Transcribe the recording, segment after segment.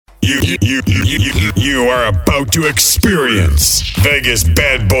You are about to experience Vegas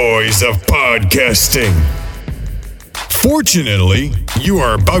bad boys of podcasting. Fortunately, you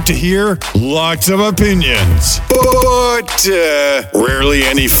are about to hear lots of opinions, but rarely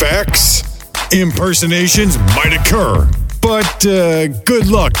any facts. Impersonations might occur, but good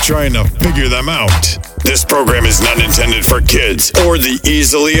luck trying to figure them out. This program is not intended for kids or the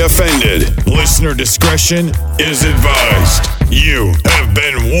easily offended. Listener discretion is advised. You have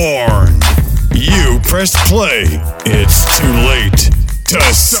been warned. You pressed play. It's too late to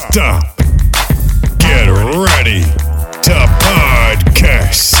stop. Get ready to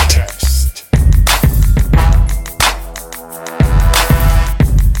podcast.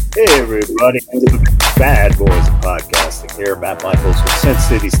 Hey everybody, Bad Boys of Podcasting here. Matt Michaels with Sin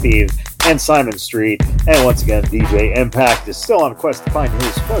City Steve and Simon Street. And once again, DJ Impact is still on a quest to find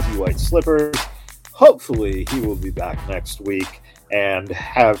his fuzzy white slippers. Hopefully he will be back next week and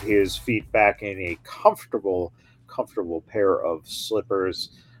have his feet back in a comfortable pair of slippers.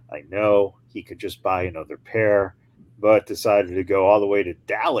 I know he could just buy another pair, but decided to go all the way to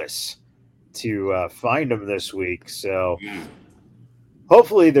Dallas to find them this week. So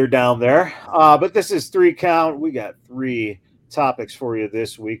hopefully they're down there. But this is 3 Count. We got 3 topics for you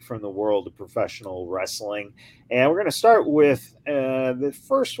this week from the world of professional wrestling. And we're going to start with the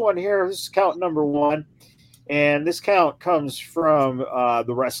first one here. This is count number 1. And this count comes from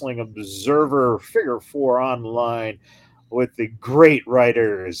the Wrestling Observer Figure 4 online with the great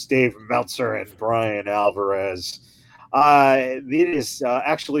writers Dave Meltzer and Brian Alvarez. It is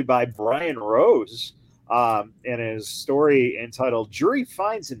actually by Brian Rose. And his story entitled "Jury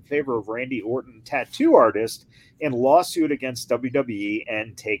Finds in Favor of Randy Orton Tattoo Artist in Lawsuit Against WWE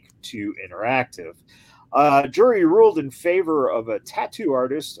and Take-Two Interactive." Jury ruled in favor of a tattoo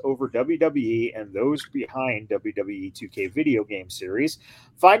artist over WWE and those behind WWE 2K video game series,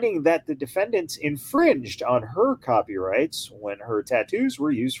 finding that the defendants infringed on her copyrights when her tattoos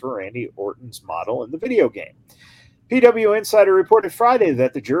were used for Randy Orton's model in the video game. PW Insider reported Friday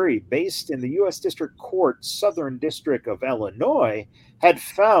that the jury, based in the U.S. District Court, Southern District of Illinois, had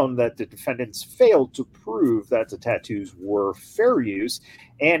found that the defendants failed to prove that the tattoos were fair use,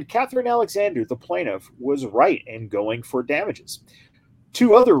 and Catherine Alexander, the plaintiff, was right in going for damages.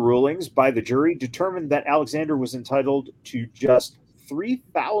 2 other rulings by the jury determined that Alexander was entitled to just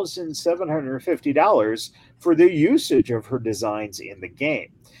 $3,750 for the usage of her designs in the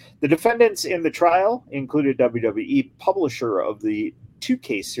game. The defendants in the trial included WWE, publisher of the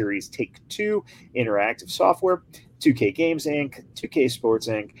 2K series Take-Two Interactive Software, 2K Games Inc., 2K Sports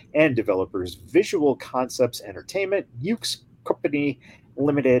Inc., and developers Visual Concepts Entertainment, Ukes Company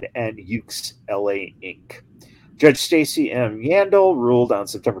Limited, and Ukes LA Inc. Judge Stacey M. Yandel ruled on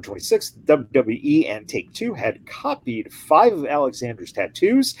September 26th WWE and Take-Two had copied 5 of Alexander's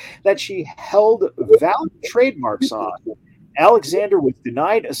tattoos that she held valid trademarks on. Alexander was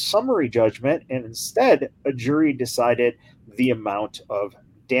denied a summary judgment, and instead, a jury decided the amount of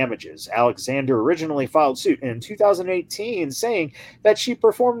damages. Alexander originally filed suit in 2018, saying that she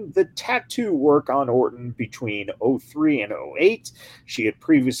performed the tattoo work on Orton between 2003 and 2008. She had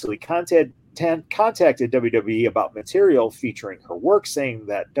previously contacted WWE about material featuring her work, saying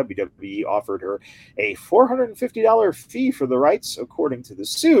that WWE offered her a $450 fee for the rights. According to the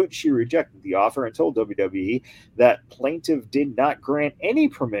suit, she rejected the offer and told WWE that plaintiff did not grant any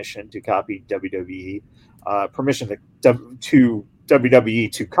permission to copy WWE, to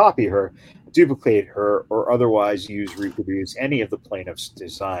WWE to copy her, duplicate her, or otherwise reproduce any of the plaintiff's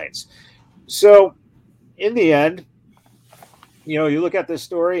designs. So, in the end, you look at this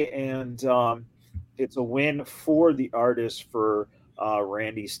story, and it's a win for the artist for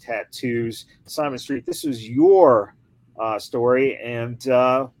Randy's tattoos. Simon Street, this was your story, and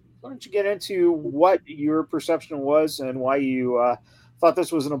why don't you get into what your perception was and why you thought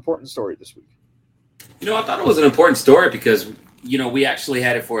this was an important story this week? I thought it was an important story because, we actually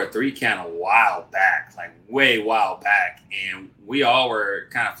had it for a 3 count a while back, like way while back, and we all were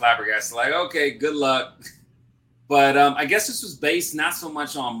kind of flabbergasted, like, okay, good luck. But I guess this was based not so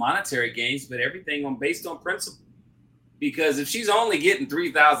much on monetary gains, but everything based on principle. Because if she's only getting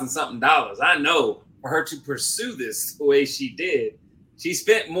 $3,000 something, I know for her to pursue this the way she did, she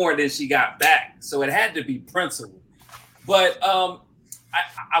spent more than she got back. So it had to be principle. But I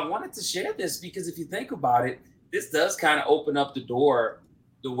wanted to share this because if you think about it, this does kind of open up the door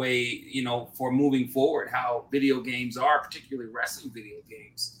the way, for moving forward, how video games are, particularly wrestling video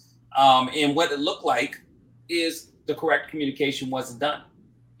games. And what it looked like is the correct communication wasn't done,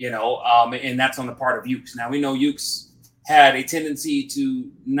 and that's on the part of Ukes. Now, we know Ukes had a tendency to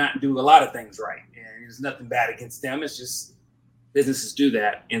not do a lot of things right, and there's nothing bad against them. It's just businesses do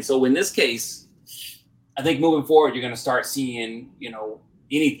that. And so in this case, I think moving forward, you're going to start seeing,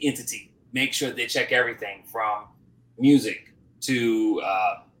 any entity make sure they check everything from music to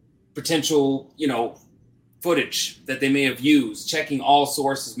potential, footage that they may have used, checking all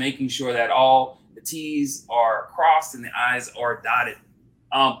sources, making sure that all the T's are crossed and the I's are dotted.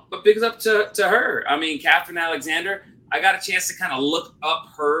 But big up to her. I mean, Catherine Alexander, I got a chance to kind of look up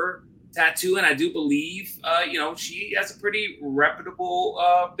her tattoo, and I do believe, she has a pretty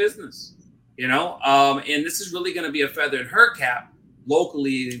reputable business, and this is really going to be a feather in her cap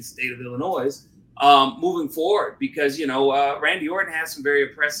locally in the state of Illinois moving forward, because, Randy Orton has some very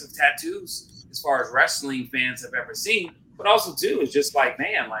impressive tattoos as far as wrestling fans have ever seen, but also too, it's just like,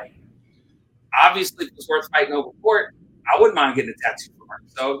 man, like, obviously if it's worth fighting over court, I wouldn't mind getting a tattoo from her.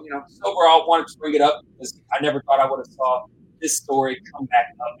 So, overall, wanted to bring it up because I never thought I would have saw this story come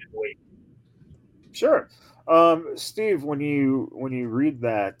back up in the way. Sure. Steve, when you read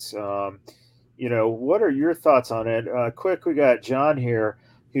that, what are your thoughts on it? Quick, we got John here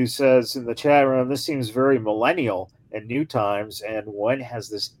who says in the chat room, this seems very millennial and new times. And when has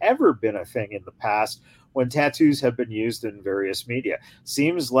this ever been a thing in the past when tattoos have been used in various media?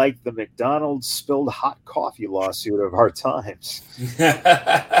 Seems like the McDonald's spilled hot coffee lawsuit of our times.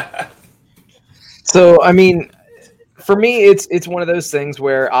 So, I mean, for me, it's one of those things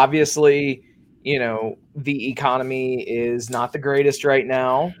where obviously, the economy is not the greatest right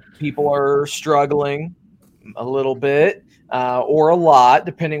now. People are struggling a little bit or a lot,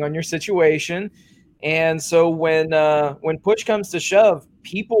 depending on your situation. And so when push comes to shove,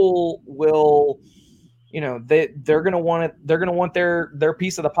 people will, they're going to want it. They're going to want their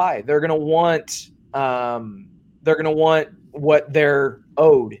piece of the pie. They're going to want what they're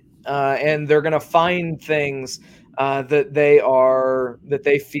owed, and they're going to find things that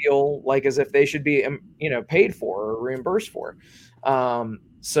they feel like as if they should be, paid for or reimbursed for.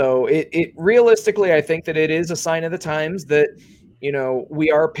 So it realistically, I think that it is a sign of the times that, we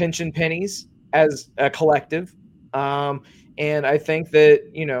are pinching pennies as a collective. And I think that,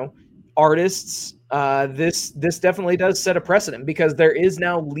 artists, this definitely does set a precedent, because there is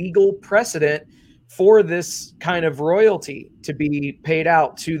now legal precedent for this kind of royalty to be paid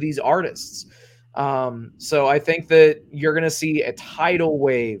out to these artists. So I think that you're going to see a tidal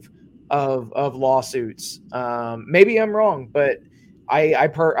wave of lawsuits. Maybe I'm wrong, but I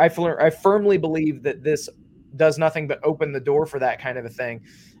firmly believe that this does nothing but open the door for that kind of a thing.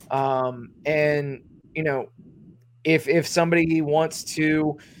 And if somebody wants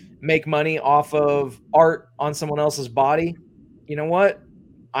to make money off of art on someone else's body, you know what?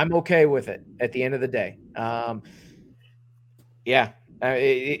 I'm okay with it at the end of the day.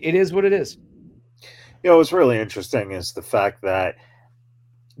 It is what it is. What's really interesting is the fact that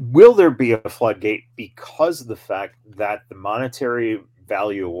will there be a floodgate because of the fact that the monetary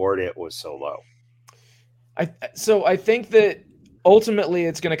value awarded was so low? I think that ultimately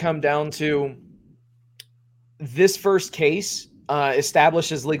it's going to come down to this first case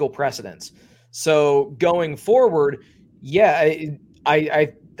establishes legal precedence. So going forward, I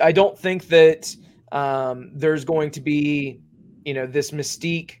don't think that there's going to be this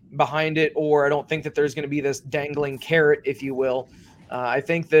mystique behind it, or I don't think that there's going to be this dangling carrot, if you will. I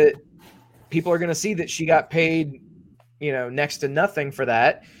think that people are going to see that she got paid, next to nothing for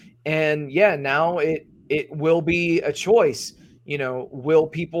that. And now it will be a choice. Will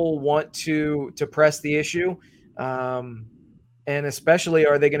people want to press the issue? And especially,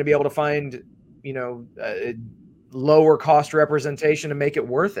 are they going to be able to find, a lower cost representation to make it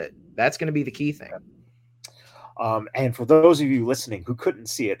worth it? That's going to be the key thing. And for those of you listening who couldn't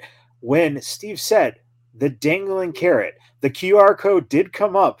see it, when Steve said the dangling carrot, the QR code did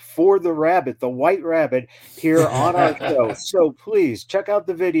come up for the rabbit, the white rabbit, here on our show. So please check out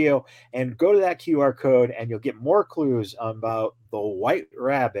the video and go to that QR code, and you'll get more clues about the white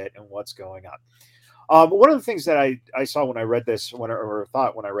rabbit and what's going on. But one of the things that I saw when I read this, when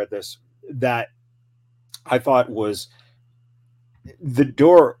I read this, that I thought was the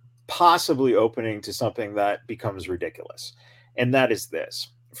door possibly opening to something that becomes ridiculous. And that is this.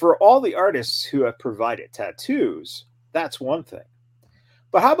 For all the artists who have provided tattoos, that's one thing.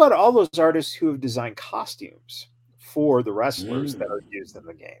 But how about all those artists who have designed costumes for the wrestlers that are used in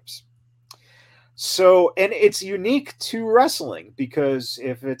the games? So, and it's unique to wrestling, because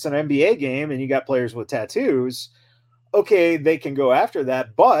if it's an NBA game and you got players with tattoos, okay, they can go after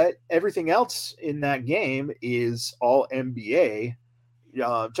that, but everything else in that game is all NBA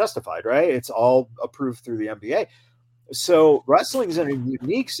justified, right? It's all approved through the NBA. So wrestling's in a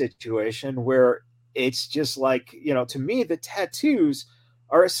unique situation where it's just like, to me, the tattoos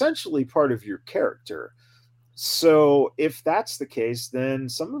are essentially part of your character. So if that's the case, then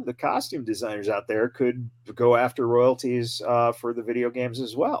some of the costume designers out there could go after royalties for the video games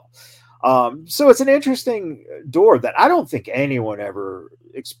as well. So it's an interesting door that I don't think anyone ever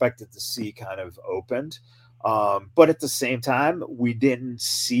expected to see kind of opened. But at the same time, we didn't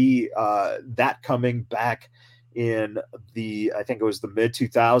see that coming back in I think it was the mid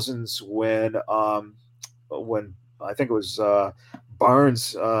 2000s when I think it was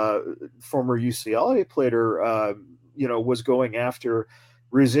Barnes, former UCLA player, was going after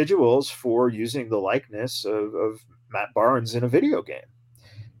residuals for using the likeness of Matt Barnes in a video game.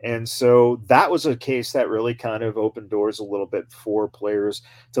 And so that was a case that really kind of opened doors a little bit for players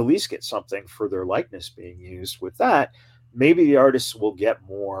to at least get something for their likeness being used. With that, maybe the artists will get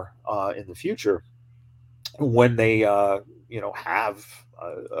more in the future when they, have,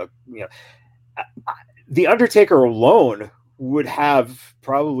 The Undertaker alone would have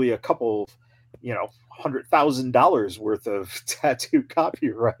probably a couple, $100,000 worth of tattoo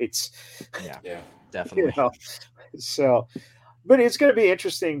copyrights. Yeah, definitely. So. But it's going to be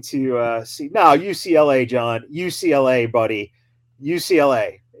interesting to see. Now, UCLA, John, UCLA, buddy,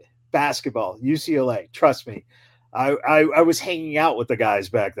 UCLA, basketball, UCLA. Trust me, I was hanging out with the guys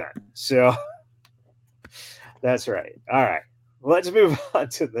back then. So that's right. All right, let's move on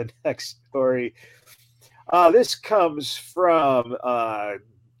to the next story. This comes from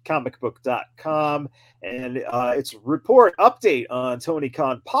comicbook.com, and it's a report update on Tony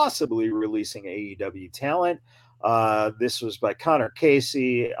Khan possibly releasing AEW talent. This was by Connor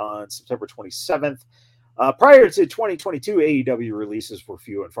Casey on September 27th. Prior to 2022, AEW releases were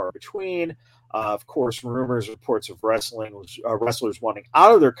few and far between. Of course, reports of wrestlers wanting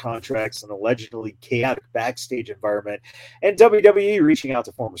out of their contracts, an allegedly chaotic backstage environment, and WWE reaching out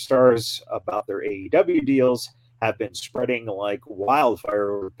to former stars about their AEW deals have been spreading like wildfire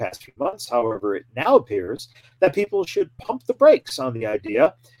over the past few months. However, it now appears that people should pump the brakes on the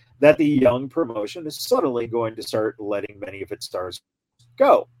idea that the young promotion is suddenly going to start letting many of its stars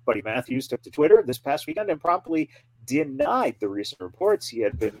go. Buddy Matthews took to Twitter this past weekend and promptly denied the recent reports he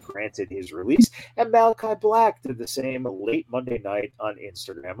had been granted his release, and Malachi Black did the same late Monday night on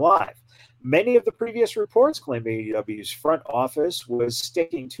Instagram Live. Many of the previous reports claim AEW's front office was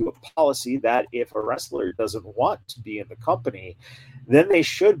sticking to a policy that if a wrestler doesn't want to be in the company, then they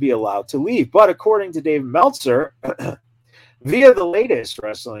should be allowed to leave. But according to Dave Meltzer, via the latest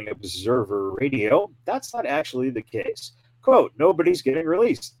Wrestling Observer Radio, that's not actually the case. Quote, nobody's getting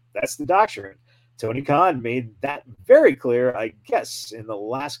released. That's the doctrine. Tony Khan made that very clear, I guess, in the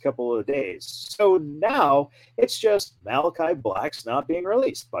last couple of days. So now it's just Malachi Black's not being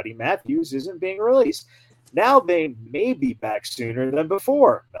released. Buddy Matthews isn't being released. Now they may be back sooner than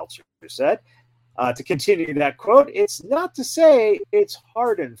before, Meltzer said. To continue that quote, it's not to say it's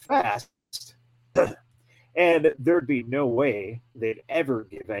hard and fast. And there'd be no way they'd ever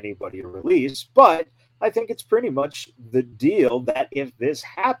give anybody a release. But I think it's pretty much the deal that if this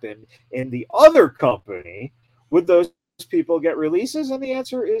happened in the other company, would those people get releases? And the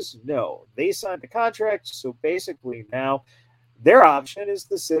answer is no. They signed a contract, so basically now their option is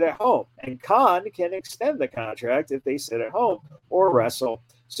to sit at home. And Khan can extend the contract if they sit at home or wrestle.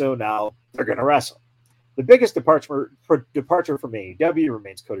 So now they're going to wrestle. The biggest departure from AEW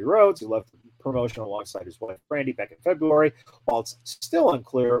remains Cody Rhodes, who left the promotion alongside his wife Brandy back in February. While it's still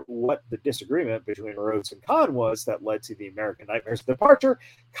unclear what the disagreement between Rhodes and Khan was that led to the American Nightmare's departure,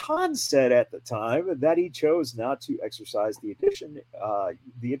 Khan said at the time that he chose not to exercise the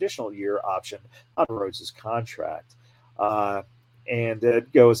additional year option on Rhodes' contract. And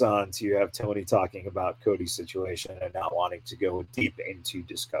it goes on to have Tony talking about Cody's situation and not wanting to go deep into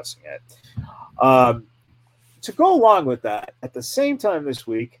discussing it. To go along with that, at the same time this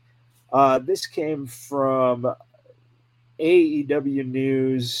week, this came from AEW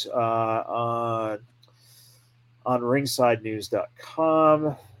News on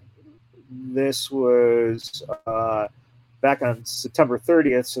ringsidenews.com. This was back on September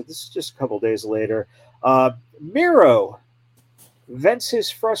 30th, so this is just a couple days later. Miro vents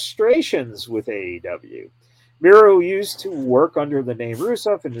his frustrations with AEW. Miro used to work under the name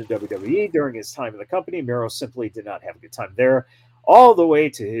Rusev in the WWE during his time in the company. Miro simply did not have a good time there, all the way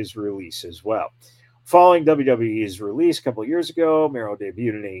to his release as well. Following WWE's release a couple of years ago, Miro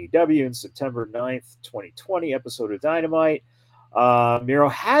debuted in AEW in September 9th, 2020, episode of Dynamite. Miro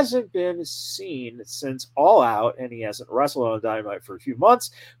hasn't been seen since All Out, and he hasn't wrestled on Dynamite for a few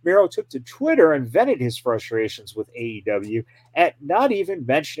months. Miro took to Twitter and vented his frustrations with AEW at not even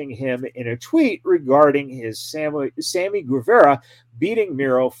mentioning him in a tweet regarding his Sammy Guevara beating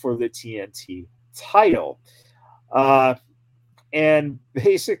Miro for the TNT title. And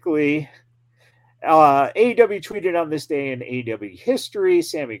basically, AEW tweeted on this day in AEW history,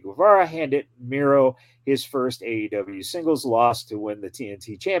 Sammy Guevara handed Miro his first AEW singles loss to win the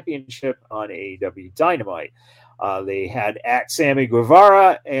TNT Championship on AEW Dynamite. They had at Sammy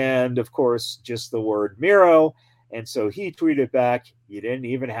Guevara and, of course, just the word Miro. And so he tweeted back, "You didn't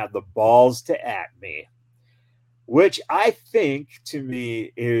even have the balls to at me," which I think, to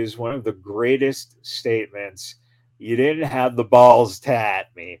me, is one of the greatest statements. You didn't have the balls to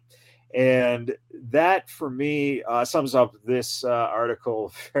at me. And that, for me, sums up this article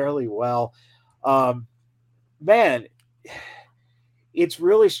fairly well. Man, it's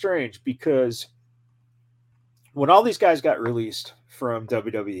really strange because when all these guys got released from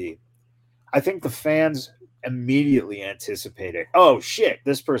WWE, I think the fans immediately anticipated, oh, shit,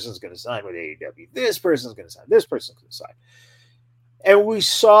 this person's going to sign with AEW. This person's going to sign. This person's going to sign. And we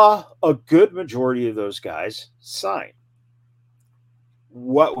saw a good majority of those guys sign.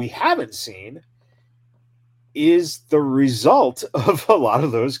 What we haven't seen is the result of a lot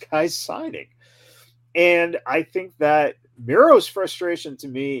of those guys signing. And I think that Miro's frustration to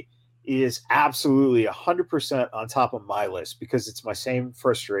me is absolutely 100% on top of my list because it's my same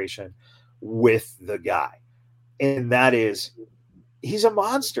frustration with the guy. And that is, he's a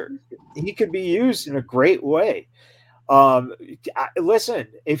monster. He could be used in a great way. Listen,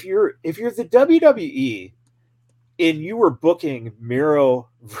 if you're the WWE and you were booking Miro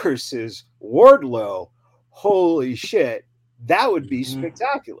versus Wardlow, holy shit, that would be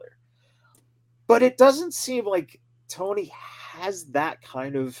spectacular. But it doesn't seem like Tony has that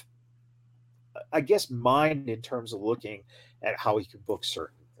kind of, I guess, mind in terms of looking at how he can book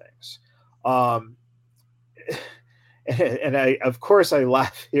certain things. And I, of course, I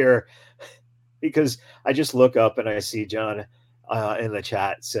laugh here because I just look up and I see John in the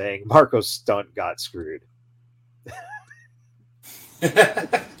chat saying Marco's stunt got screwed.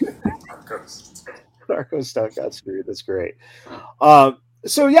 Marco's stunt got screwed. That's great.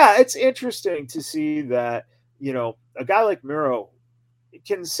 So yeah, it's interesting to see that, you know, a guy like Miro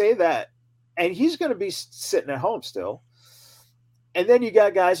can say that, and he's going to be sitting at home still. And then you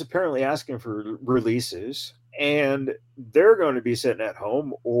got guys apparently asking for releases, and they're going to be sitting at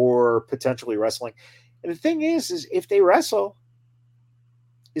home or potentially wrestling. And the thing is if they wrestle,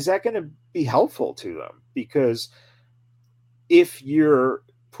 is that going to be helpful to them? Because if you're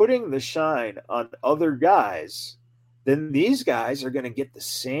putting the shine on other guys, then these guys are going to get the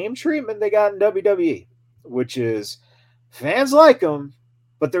same treatment they got in WWE, which is fans like them,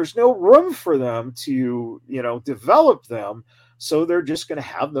 but there's no room for them to, you know, develop them. So they're just going to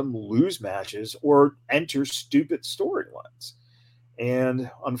have them lose matches or enter stupid storylines.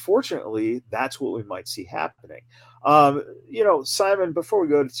 And unfortunately, that's what we might see happening. You know, Simon, before we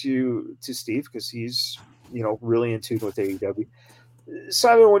go to Steve, because he's, you know, really in tune with AEW.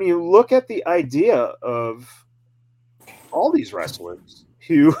 Simon, when you look at the idea of all these wrestlers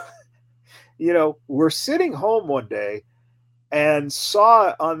who, you know, were sitting home one day and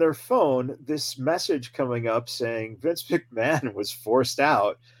saw on their phone this message coming up saying Vince McMahon was forced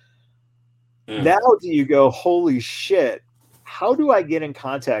out. Now do you go, holy shit, how do I get in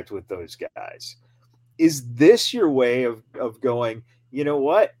contact with those guys? Is this your way of going, you know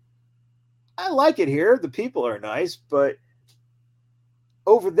what? I like it here. The people are nice, but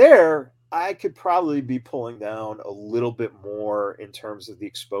over there, I could probably be pulling down a little bit more in terms of the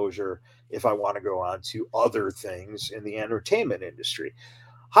exposure if I want to go on to other things in the entertainment industry.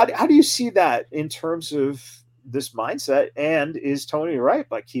 How do you see that in terms of this mindset? And is Tony right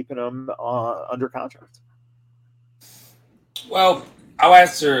by keeping him under contract? Well, I'll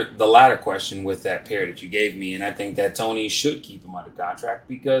answer the latter question with that pair that you gave me. And I think that Tony should keep him under contract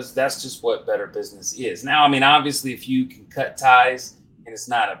because that's just what better business is. Now, I mean, obviously, if you can cut ties and it's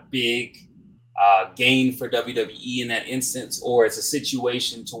not a big gain for WWE in that instance, or it's a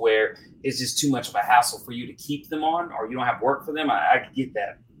situation to where it's just too much of a hassle for you to keep them on, or you don't have work for them, I could get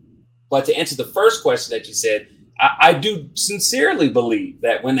that. But to answer the first question that you said, I do sincerely believe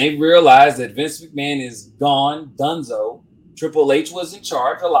that when they realized that Vince McMahon is gone, dunzo, Triple H was in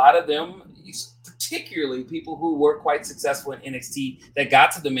charge, a lot of them, particularly people who were quite successful in NXT that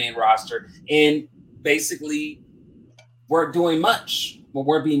got to the main roster and basically weren't doing much, but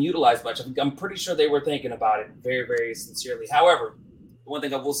weren't being utilized much. I'm pretty sure they were thinking about it very, very sincerely. However, one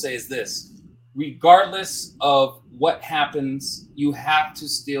thing I will say is this: regardless of what happens, you have to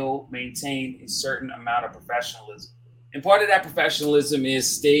still maintain a certain amount of professionalism. And part of that professionalism is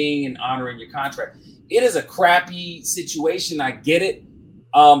staying and honoring your contract. It is a crappy situation. I get it.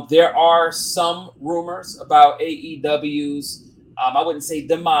 There are some rumors about AEW's, I wouldn't say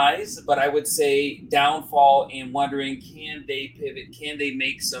demise, but I would say downfall, and wondering, can they pivot? Can they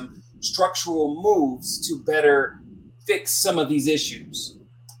make some structural moves to better fix some of these issues.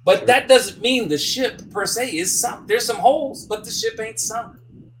 But that doesn't mean the ship per se is sunk. There's some holes, but the ship ain't sunk.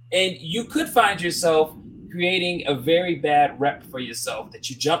 And you could find yourself creating a very bad rep for yourself that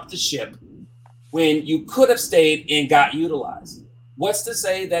you jumped the ship when you could have stayed and got utilized. What's to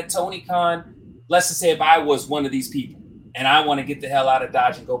say that Tony Khan, let's just say if I was one of these people and I want to get the hell out of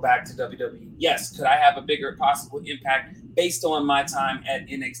Dodge and go back to WWE, yes, could I have a bigger possible impact based on my time at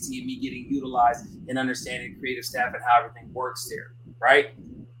NXT and me getting utilized and understanding creative staff and how everything works there, right?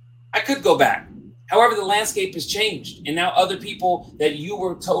 I could go back. However, the landscape has changed, and now other people that you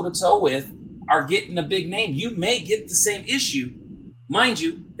were toe-to-toe with are getting a big name. You may get the same issue, mind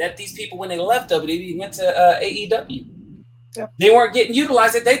you, that these people, when they left WWE, went to AEW. Yeah. They weren't getting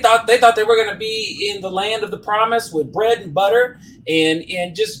utilized. They thought they were going to be in the land of the promise with bread and butter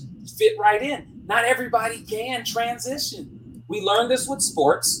and just fit right in. Not everybody can transition. We learned this with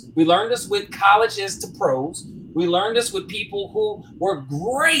sports. We learned this with colleges to pros. We learned this with people who were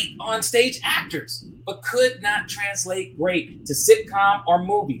great on stage actors, but could not translate great to sitcom or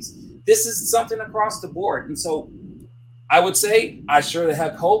movies. This is something across the board. And so I would say I sure the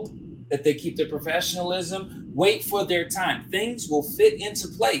heck hope that they keep their professionalism, wait for their time. Things will fit into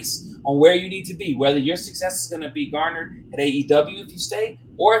place on where you need to be, whether your success is going to be garnered at AEW if you stay,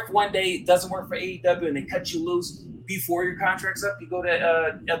 or if one day it doesn't work for AEW and they cut you loose before your contract's up, you go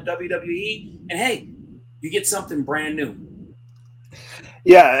to WWE, and hey, you get something brand new.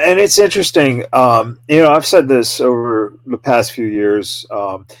 Yeah, and it's interesting. I've said this over the past few years.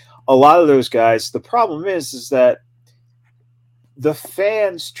 A lot of those guys, the problem is that the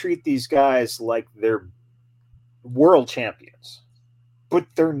fans treat these guys like they're world champions, but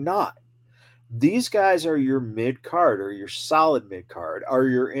they're not. These guys are your mid-card or your solid mid-card, are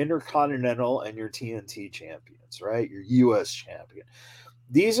your Intercontinental and your TNT champions, right? Your U.S. champion.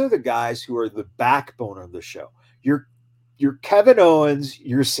 These are the guys who are the backbone of the show. Your Kevin Owens,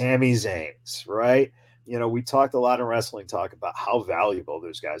 your Sami Zayns, right? We talked a lot in wrestling talk about how valuable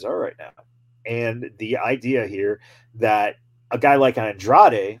those guys are right now. And the idea here that a guy like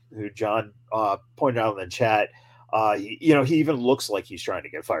Andrade, who John pointed out in the chat, he even looks like he's trying to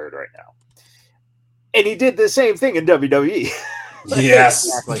get fired right now. And he did the same thing in WWE. Yes,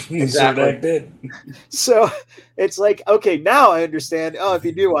 exactly. So it's like, okay, now I understand. Oh, if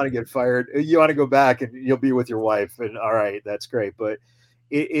you do want to get fired, you want to go back and you'll be with your wife, and all right, that's great. But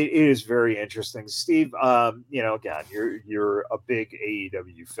it is very interesting, Steve. Again, you're a big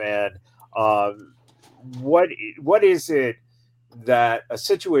AEW fan. What is it that a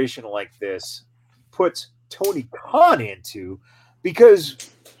situation like this puts Tony Khan into? Because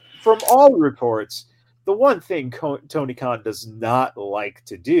from all reports, the one thing Tony Khan does not like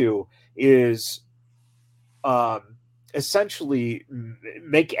to do is essentially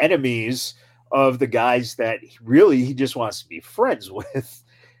make enemies of the guys that he just wants to be friends with.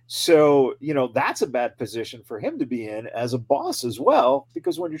 So, that's a bad position for him to be in as a boss as well,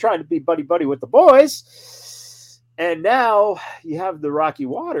 because when you're trying to be buddy-buddy with the boys, and now you have the rocky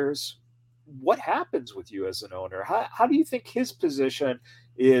waters, what happens with you as an owner? How do you think his position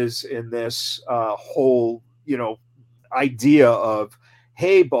is in this whole, idea of,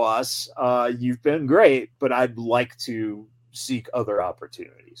 hey, boss, you've been great, but I'd like to seek other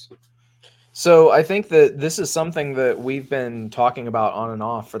opportunities? So I think that this is something that we've been talking about on and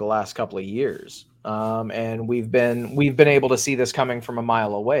off for the last couple of years. And we've been able to see this coming from a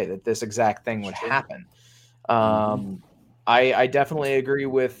mile away, that this exact thing would happen. I definitely agree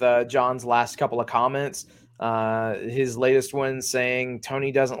with John's last couple of comments. His latest one saying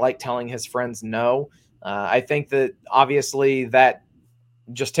Tony doesn't like telling his friends no. I think that obviously that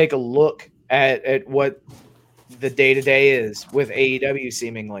just take a look at what the day-to-day is with AEW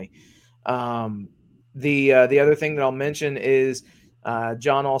seemingly. The other thing that I'll mention is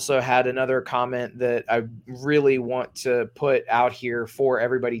John also had another comment that I really want to put out here for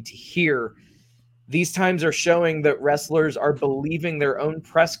everybody to hear. These times are showing that wrestlers are believing their own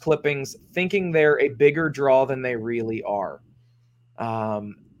press clippings, thinking they're a bigger draw than they really are.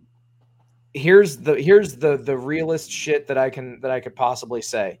 Here's the realest shit that I could possibly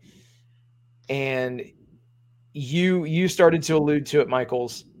say. And you started to allude to it,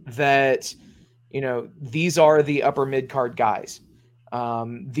 Michaels, that these are the upper mid card guys.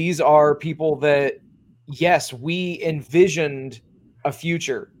 These are people that, yes, we envisioned a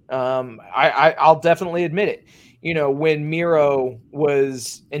future. I'll definitely admit it. When Miro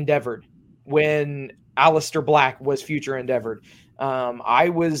was endeavored, when Aleister Black was future endeavored, I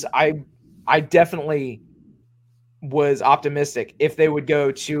definitely was optimistic if they would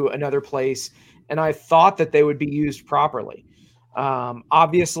go to another place, and I thought that they would be used properly.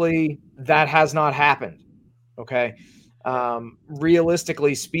 Obviously, that has not happened. Okay.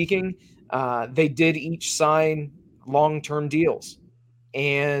 Realistically speaking, they did each sign long-term deals.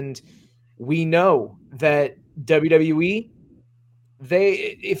 And we know that WWE,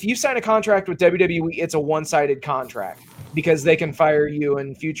 if you sign a contract with WWE, it's a one-sided contract because they can fire you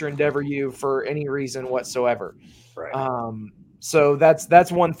and future endeavor you for any reason whatsoever. Right. So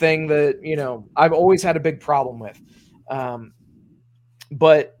that's one thing that, I've always had a big problem with.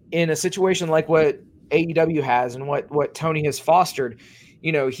 But in a situation like what AEW has and what Tony has fostered,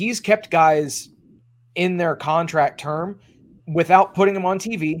 he's kept guys in their contract term without putting them on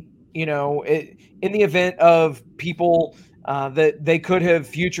TV, in the event of people that they could have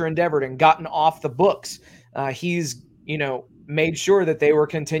future endeavored and gotten off the books. He's, made sure that they were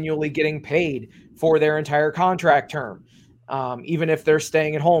continually getting paid for their entire contract term. Even if they're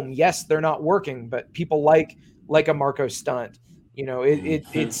staying at home. Yes, they're not working, but people like a Marco Stunt,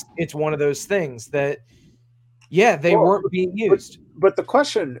 it's one of those things that, they weren't being used. But the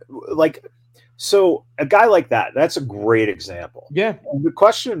question, so a guy like that's a great example. Yeah. And the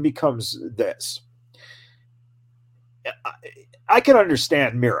question becomes this. I can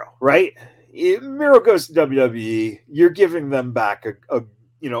understand Miro, right? If Miro goes to WWE, you're giving them back a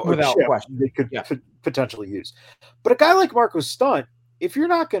Without chip question. they could potentially use. But a guy like Marco Stunt, if you're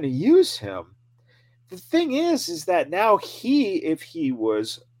not going to use him, the thing is that now if he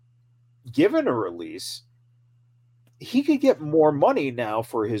was given a release, he could get more money now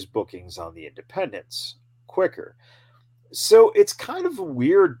for his bookings on the independents quicker. So it's kind of a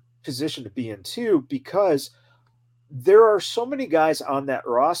weird position to be in too, because there are so many guys on that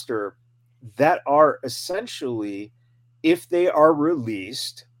roster that are essentially, if they are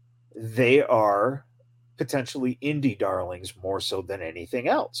released, they are potentially indie darlings more so than anything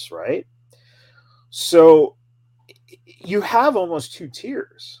else, right? So you have almost two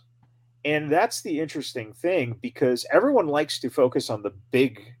tiers. And that's the interesting thing, because everyone likes to focus on the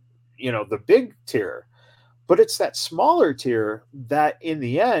big tier, but it's that smaller tier that in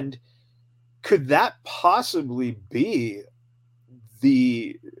the end, could that possibly be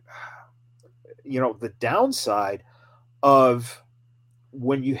the downside of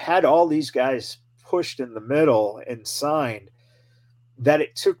when you had all these guys pushed in the middle and signed, that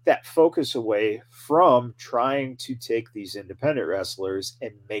it took that focus away from trying to take these independent wrestlers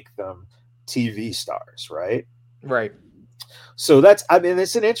and make them TV stars, right? Right. So it's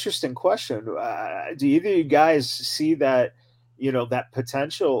an interesting question. Do either of you guys see that, that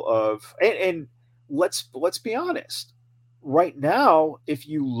potential of, and let's be honest, right now, if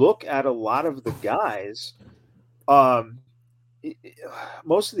you look at a lot of the guys,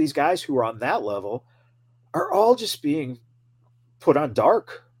 most of these guys who are on that level are all just being put on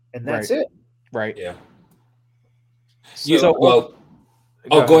dark, and that's it. Right. Yeah. So,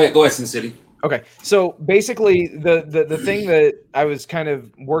 go ahead, Sin City. Okay. So basically the thing that I was kind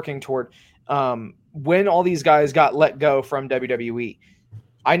of working toward, when all these guys got let go from WWE,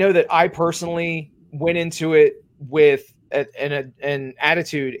 I know that I personally went into it with an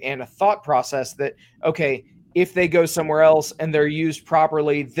attitude and a thought process that, okay, if they go somewhere else and they're used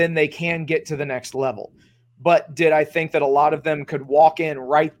properly, then they can get to the next level. But did I think that a lot of them could walk in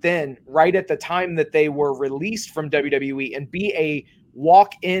right at the time that they were released from WWE and be a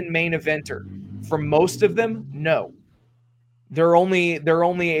walk-in main eventer? For most of them, no. There are only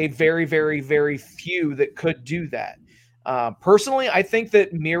a very, very, very few that could do that. Personally, I think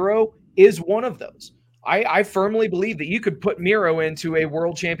that Miro is one of those. I firmly believe that you could put Miro into a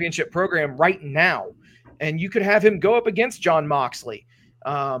world championship program right now, and you could have him go up against Jon Moxley.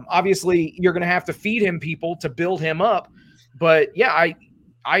 Obviously, you're going to have to feed him people to build him up. But yeah,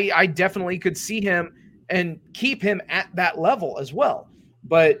 I definitely could see him and keep him at that level as well.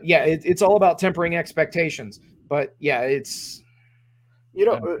 But yeah, it's all about tempering expectations. But yeah, it's...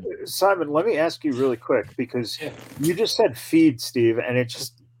 Simon, let me ask you really quick, because you just said feed, Steve, and it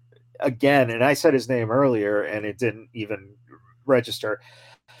just, again, and I said his name earlier, and it didn't even register.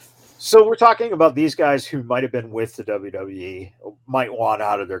 So we're talking about these guys who might have been with the WWE, might want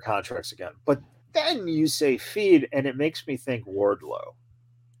out of their contracts again. But then you say feed, and it makes me think Wardlow.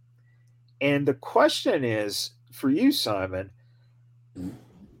 And the question is, for you, Simon,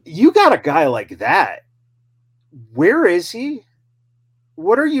 you got a guy like that. Where is he?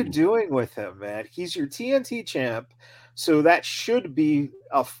 What are you doing with him, man? He's your TNT champ, so that should be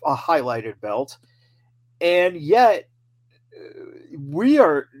a highlighted belt. And yet, we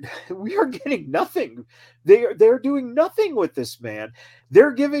are getting nothing. They're doing nothing with this man.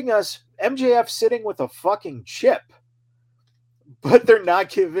 They're giving us MJF sitting with a fucking chip, but they're not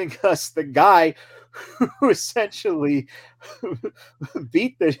giving us the guy who essentially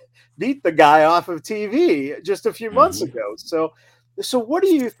beat the guy off of TV just a few months ago. So what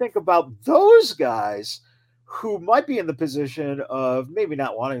do you think about those guys who might be in the position of maybe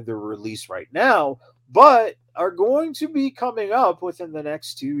not wanting to release right now, but are going to be coming up within the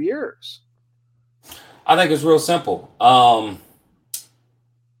next 2 years? I think it's real simple.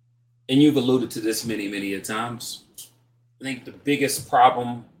 And you've alluded to this many a times. I think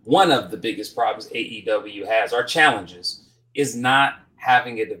one of the biggest problems AEW has, or challenges, is not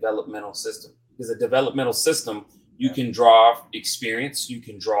having a developmental system. Because a developmental system, you can draw experience, you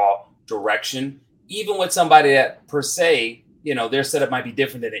can draw direction, even with somebody that per se, their setup might be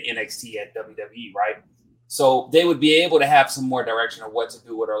different than an NXT at WWE, right? So they would be able to have some more direction of what to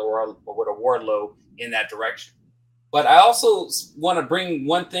do with a Wardlow in that direction. But I also want to bring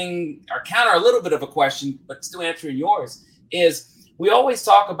one thing or counter a little bit of a question, but still answering yours, is we always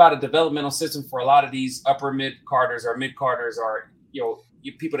talk about a developmental system for a lot of these upper mid-carders or mid-carders or,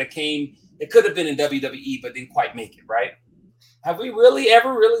 people that could have been in WWE but didn't quite make it, right? Have we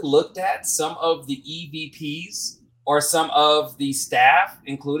ever looked at some of the EVPs or some of the staff,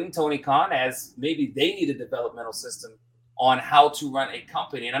 including Tony Khan, as maybe they need a developmental system on how to run a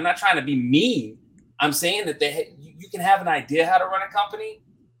company? And I'm not trying to be mean. I'm saying that you can have an idea how to run a company.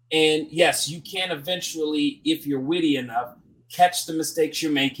 And yes, you can eventually, if you're witty enough, catch the mistakes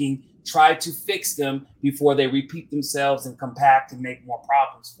you're making, try to fix them before they repeat themselves and compact and make more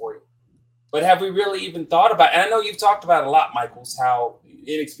problems for you. But have we really even thought about, and I know you've talked about a lot, Michaels, how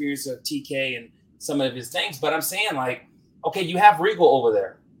inexperience of TK and some of his things, but I'm saying okay, you have Regal over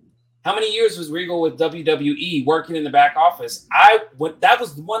there. How many years was Regal with WWE working in the back office? That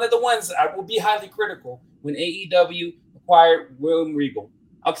was one of the ones I will be highly critical when AEW acquired William Regal.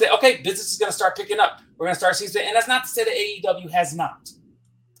 I'll say, okay, business is going to start picking up. We're going to start seeing, and that's not to say that AEW has not.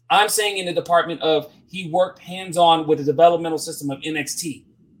 I'm saying in the department of he worked hands-on with the developmental system of NXT.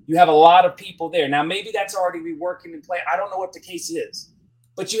 You have a lot of people there. Now, maybe that's already reworking in play. I don't know what the case is.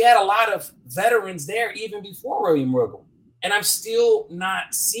 But you had a lot of veterans there even before William Regal. And I'm still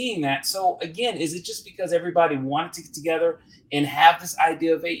not seeing that. So, again, is it just because everybody wanted to get together and have this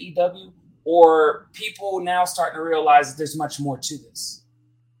idea of AEW? Or people now starting to realize that there's much more to this?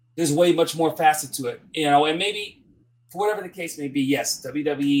 There's way much more facet to it. And maybe, for whatever the case may be, yes,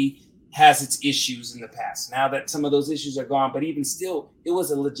 WWE has its issues in the past. Now that some of those issues are gone, but even still, it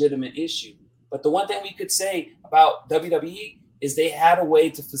was a legitimate issue. But the one thing we could say about WWE is they had a way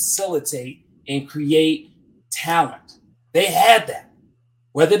to facilitate and create talent. They had that.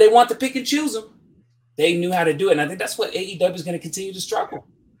 Whether they want to pick and choose them, they knew how to do it. And I think that's what AEW is going to continue to struggle.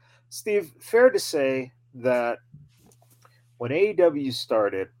 Steve, fair to say that when AEW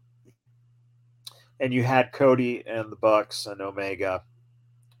started and you had Cody and the Bucks and Omega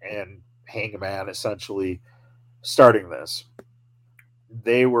and Hangman essentially starting this,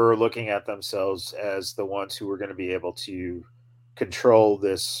 they were looking at themselves as the ones who were going to be able to control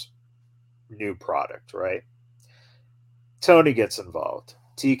this new product, right? Tony gets involved.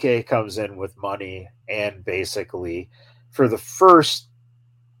 TK comes in with money, and basically for the first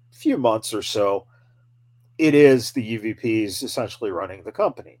few months or so, it is the UVPs essentially running the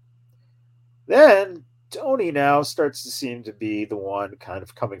company. Then Tony now starts to seem to be the one kind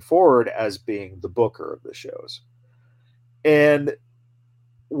of coming forward as being the booker of the shows. And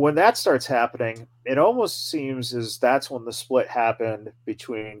when that starts happening, it almost seems as that's when the split happened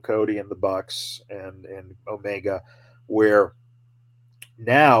between Cody and the Bucks and Omega, where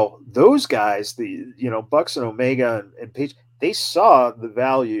now those guys, Bucks and Omega and Page, they saw the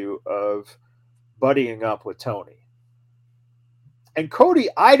value of buddying up with Tony. And Cody,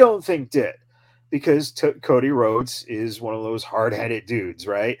 I don't think did, because Cody Rhodes is one of those hard-headed dudes,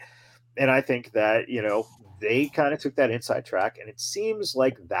 right? And I think that, they kind of took that inside track, and it seems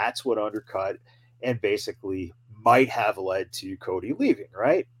like that's what undercut and basically might have led to Cody leaving,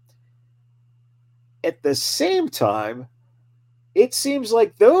 right? At the same time, it seems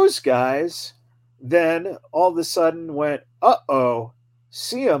like those guys then all of a sudden went, uh-oh,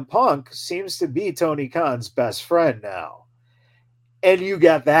 CM Punk seems to be Tony Khan's best friend now. And you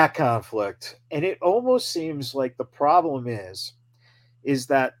got that conflict. And it almost seems like the problem is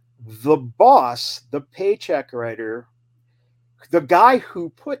that the boss, the paycheck writer, the guy who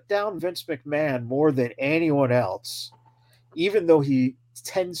put down Vince McMahon more than anyone else, even though he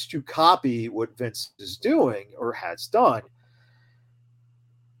tends to copy what Vince is doing or has done,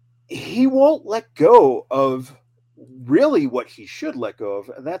 he won't let go of really what he should let go of,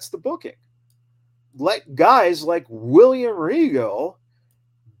 and that's the booking. Let guys like William Regal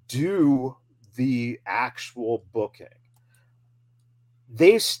do the actual booking.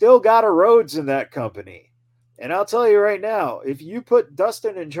 they've still got a Rhodes in that company. And I'll tell you right now, if you put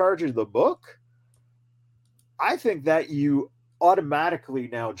Dustin in charge of the book, I think that you automatically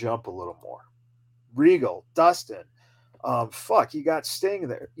now jump a little more. Regal, Dustin, you got Sting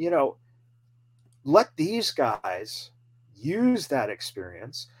there. Let these guys use that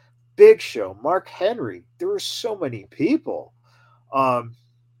experience. Big Show, Mark Henry. There were so many people.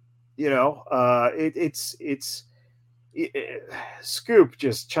 Scoop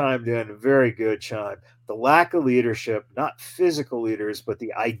just chimed in, a very good chime. The lack of leadership, not physical leaders, but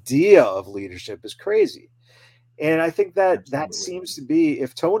the idea of leadership is crazy. And I think that seems to be,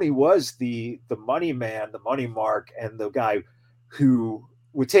 if Tony was the money man, the money mark, and the guy who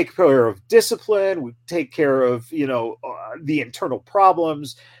would take care of discipline, would take care of, the internal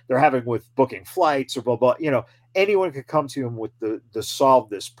problems they're having with booking flights or blah, blah, anyone could come to him with the solve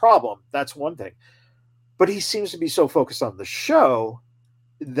this problem. That's one thing. But he seems to be so focused on the show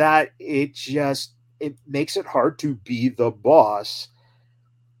that it makes it hard to be the boss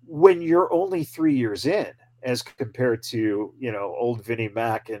when you're only 3 years in, as compared to, old Vinnie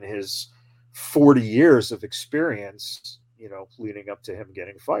Mac and his 40 years of experience, leading up to him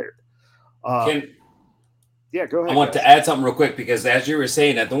getting fired. Yeah, go ahead. I want to add something real quick, because as you were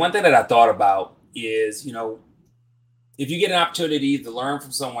saying that, the one thing that I thought about is, if you get an opportunity to learn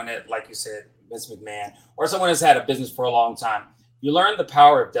from someone that, like you said, Vince McMahon, or someone that's had a business for a long time, you learn the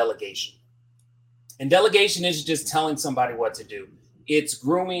power of delegation. And delegation isn't just telling somebody what to do. It's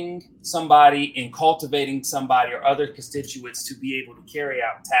grooming somebody and cultivating somebody or other constituents to be able to carry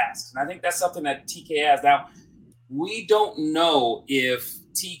out tasks. And I think that's something that TK has. Now, we don't know if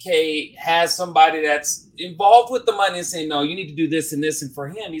TK has somebody that's involved with the money and saying, no, you need to do this and this. And for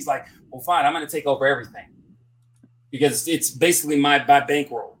him, he's like, well, fine, I'm going to take over everything, because it's basically my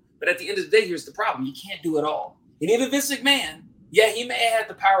bankroll. But at the end of the day, here's the problem. You can't do it all. And even Vince McMahon, he may have had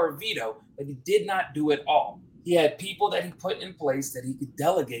the power of veto, but he did not do it all. He had people that he put in place that he could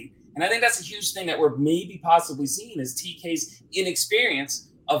delegate. And I think that's a huge thing that we're maybe possibly seeing, is TK's inexperience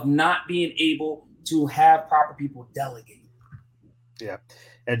of not being able to have proper people delegate. Yeah.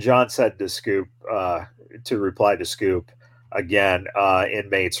 And John said to Scoop, to reply to Scoop, again,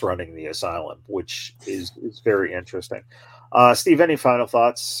 inmates running the asylum, which is very interesting. Steve, any final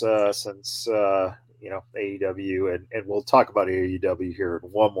thoughts since AEW, and we'll talk about AEW here in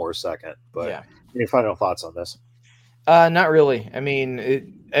one more second, but any final thoughts on this? Not really. I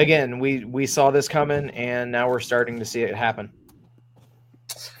mean, again, we saw this coming, and now we're starting to see it happen.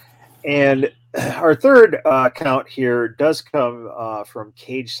 And our third count here does come from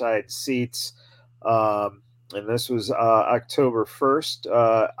Cage Side Seats. And this was October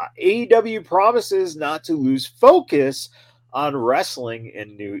 1st. AEW promises not to lose focus on wrestling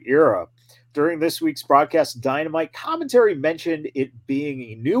in New Era. During this week's broadcast, Dynamite commentary mentioned it being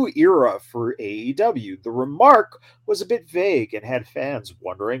a new era for AEW. The remark was a bit vague and had fans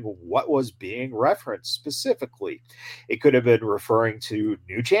wondering what was being referenced specifically. It could have been referring to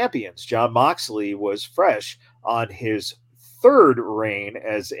new champions. Jon Moxley was fresh on his third reign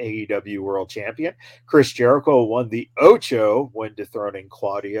as AEW World Champion. Chris Jericho won the Ocho when dethroning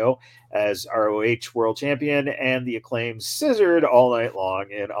Claudio as ROH World Champion, and the Acclaimed scissored all night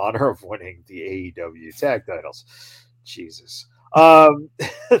long in honor of winning the AEW tag titles. Jesus.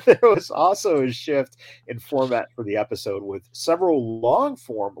 There was also a shift in format for the episode, with several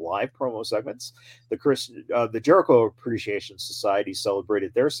long-form live promo segments. The Jericho Appreciation Society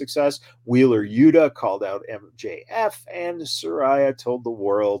celebrated their success. Wheeler Yuta called out MJF, and Saraya told the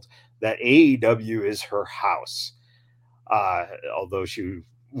world that AEW is her house. Although she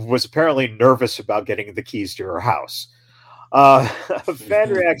was apparently nervous about getting the keys to her house. Fan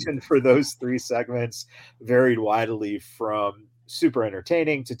reaction for those three segments varied widely from super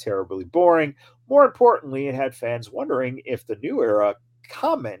entertaining to terribly boring. More importantly, it had fans wondering if the new era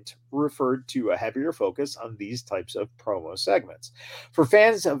comment referred to a heavier focus on these types of promo segments. For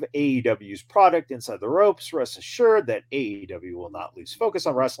fans of AEW's product Inside the Ropes, rest assured that AEW will not lose focus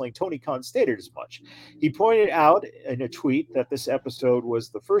on wrestling. Tony Khan stated as much. He pointed out in a tweet that this episode was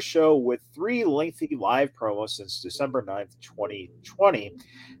the first show with 3 lengthy live promos since December 9th, 2020.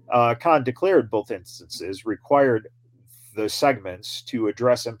 Khan declared both instances required the segments to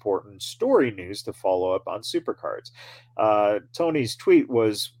address important story news to follow up on Supercards. Tony's tweet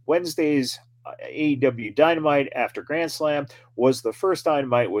was, Wednesday's AEW Dynamite after Grand Slam was the first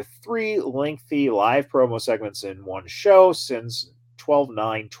Dynamite with 3 lengthy live promo segments in one show since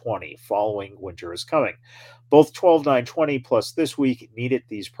 12/9/20, following Winter is Coming. Both 12/9/20 plus this week needed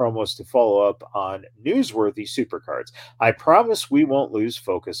these promos to follow up on newsworthy Supercards. I promise we won't lose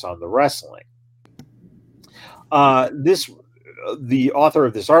focus on the wrestling. This the author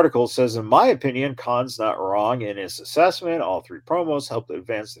of this article says, in my opinion, Khan's not wrong in his assessment. All three promos helped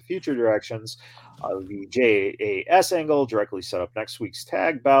advance the future directions of the JAS angle, directly set up next week's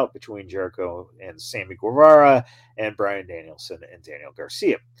tag bout between Jericho and Sammy Guevara and Bryan Danielson and Daniel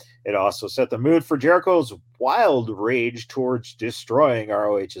Garcia. It also set the mood for Jericho's wild rage towards destroying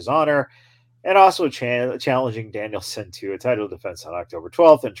ROH's honor, and also challenging Danielson to a title defense on October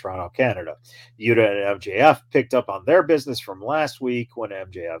 12th in Toronto, Canada. Yuta and MJF picked up on their business from last week when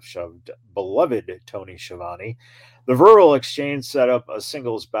MJF shoved beloved Tony Schiavone. The verbal exchange set up a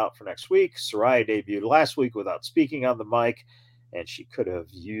singles bout for next week. Saraya debuted last week without speaking on the mic, and she could have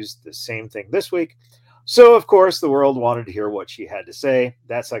used the same thing this week. So, of course, the world wanted to hear what she had to say.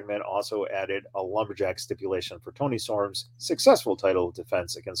 That segment also added a lumberjack stipulation for Toni Storm's successful title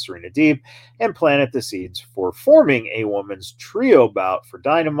defense against Serena Deeb and planted the seeds for forming a women's trio bout for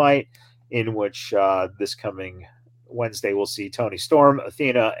Dynamite, in which this coming Wednesday we'll see Toni Storm,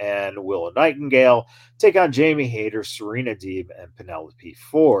 Athena, and Willow Nightingale take on Jamie Hayter, Serena Deeb, and Penelope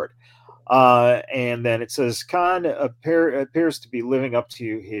Ford. And then it says Khan appears to be living up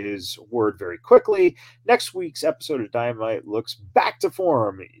to his word very quickly. Next week's episode of Dynamite looks back to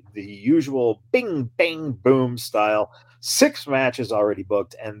form, the usual bing, bang, boom style. 6 matches already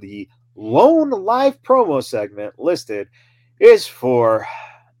booked, and the lone live promo segment listed is for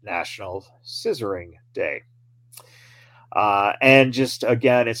National Scissoring Day. And just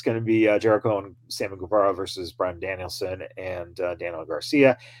again, it's going to be Jericho and Sammy Guevara versus Bryan Danielson and Daniel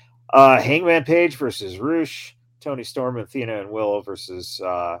Garcia. Hangman Page versus Rush, Toni Storm, Athena, and Willow versus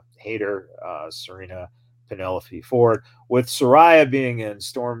Hayter, Serena, Penelope Ford, with Saraya being in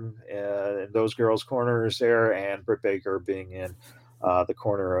Storm in those girls' corners there, and Britt Baker being in the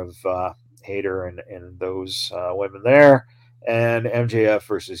corner of Hayter and those women there, and MJF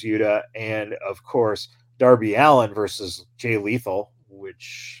versus Yuta, and of course Darby Allin versus Jay Lethal,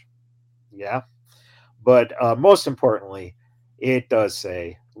 which, yeah, but most importantly, it does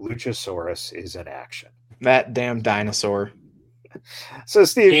say Luchasaurus is in action. That damn dinosaur. So,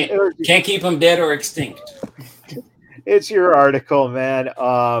 Steve, can't keep him dead or extinct. It's your article, man.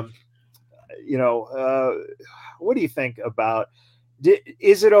 What do you think about?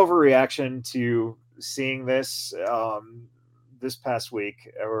 Is it overreaction to seeing this this past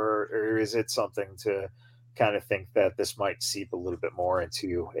week, or is it something to kind of think that this might seep a little bit more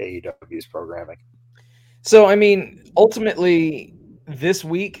into AEW's programming? So, I mean, ultimately, this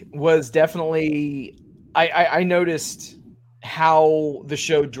week was definitely, I noticed how the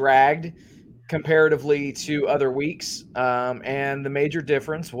show dragged comparatively to other weeks. And the major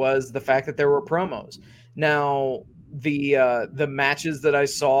difference was the fact that there were promos. Now, the matches that I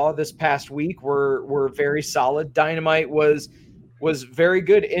saw this past week were very solid. Dynamite was very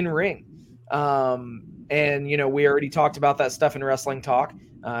good in ring. And, we already talked about that stuff in Wrestling Talk.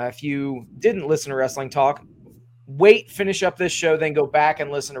 If you didn't listen to Wrestling Talk, finish up this show, then go back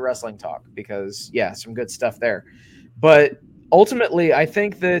and listen to Wrestling Talk, because, yeah, some good stuff there. But ultimately, I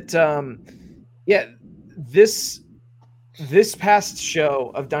think that, this past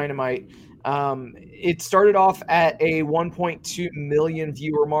show of Dynamite, it started off at a 1.2 million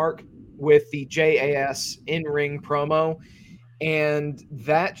viewer mark with the JAS in-ring promo, and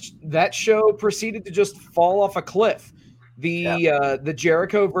that show proceeded to just fall off a cliff. The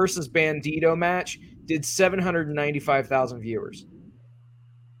Jericho versus Bandito match did 795,000 viewers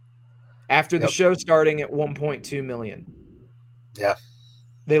after the show starting at 1.2 million. Yeah,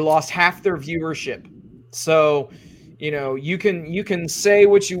 they lost half their viewership. So, you can say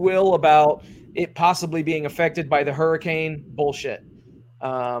what you will about it possibly being affected by the hurricane. Bullshit.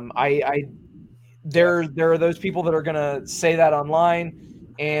 There are those people that are going to say that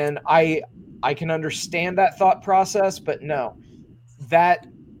online, and I can understand that thought process, but no, that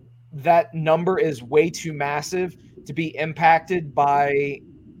number is way too massive to be impacted by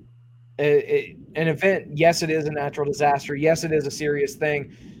an event. Yes, it is a natural disaster. Yes, it is a serious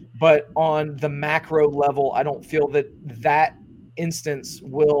thing, but on the macro level, I don't feel that instance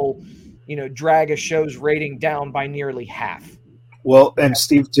will, drag a show's rating down by nearly half. Well, and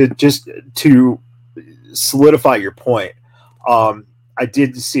Steve, to solidify your point, I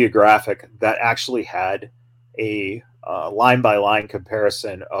did see a graphic that actually had a line-by-line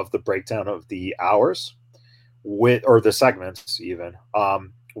comparison of the breakdown of the hours or the segments even,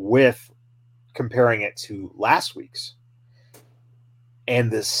 with comparing it to last week's.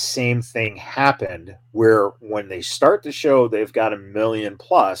 And the same thing happened, where when they start the show, they've got 1 million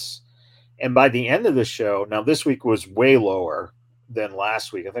plus. And by the end of the show, now this week was way lower than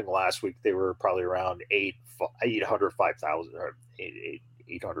last week. I think last week they were probably around 805,000 or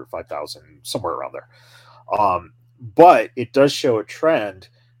 805,000, somewhere around there. But it does show a trend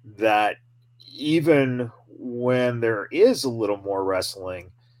that even when there is a little more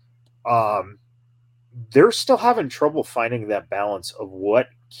wrestling, they're still having trouble finding that balance of what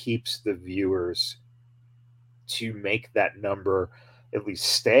keeps the viewers to make that number at least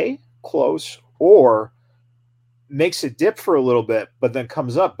stay close or makes it dip for a little bit, but then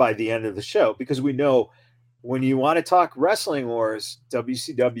comes up by the end of the show. Because we know when you want to talk wrestling wars,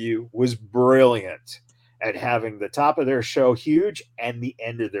 WCW was brilliant at having the top of their show huge and the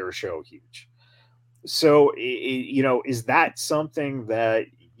end of their show huge. So, is that something that,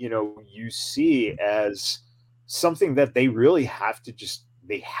 you see as something that they really have to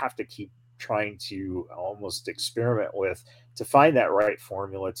keep trying to almost experiment with to find that right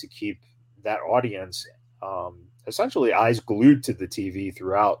formula to keep that audience essentially eyes glued to the TV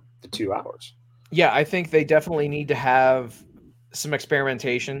throughout the 2 hours? Yeah, I think they definitely need to have some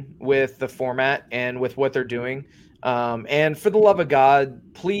experimentation with the format and with what they're doing. And for the love of God,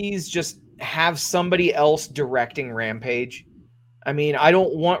 please just have somebody else directing Rampage. I mean, I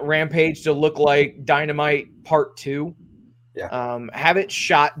don't want Rampage to look like Dynamite Part 2. Yeah. Have it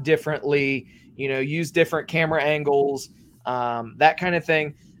shot differently, use different camera angles, that kind of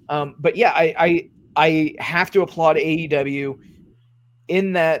thing. But yeah, I have to applaud AEW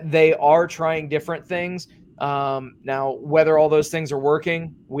in that they are trying different things. Now, whether all those things are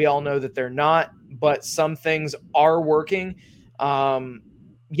working, we all know that they're not, but some things are working.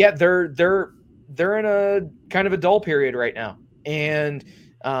 Yeah, they're in a kind of a dull period right now. And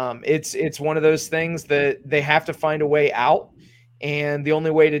it's one of those things that they have to find a way out. And the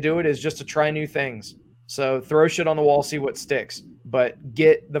only way to do it is just to try new things. So throw shit on the wall, see what sticks, but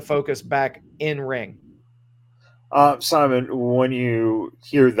get the focus back in ring. Simon, when you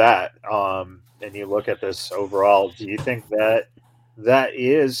hear that, and you look at this overall, do you think that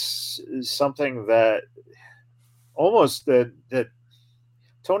is something that almost that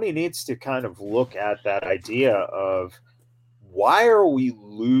Tony needs to kind of look at that idea of why are we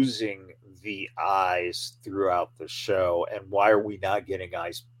losing the eyes throughout the show, and why are we not getting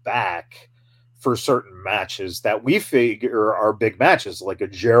eyes back for certain matches that we figure are big matches, like a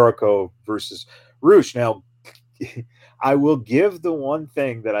Jericho versus Rush? Now, I will give the one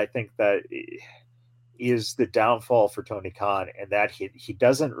thing that I think that is the downfall for Tony Khan, and that he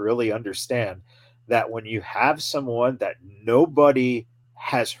doesn't really understand that when you have someone that nobody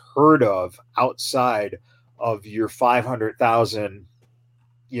has heard of outside of your 500,000,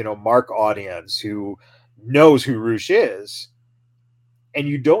 mark audience who knows who Rush is, and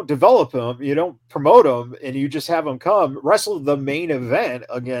you don't develop him, you don't promote him, and you just have him come wrestle the main event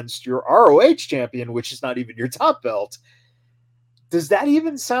against your ROH champion, which is not even your top belt. Does that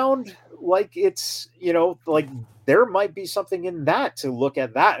even sound like it's, like there might be something in that to look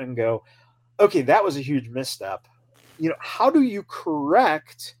at that and go, okay, that was a huge misstep. How do you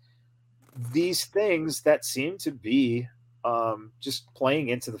correct these things that seem to be just playing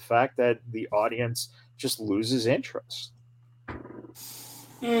into the fact that the audience just loses interest?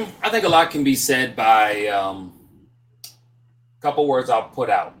 I think a lot can be said by a couple words I'll put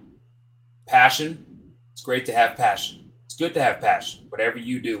out. Passion. It's great to have passion. It's good to have passion. Whatever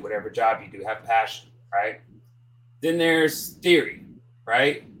you do, whatever job you do, have passion, right? Then there's theory,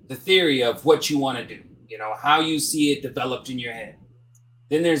 right? The theory of what you want to do, how you see it developed in your head.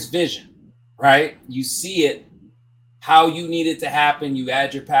 Then there's vision, right? You see it, how you need it to happen. You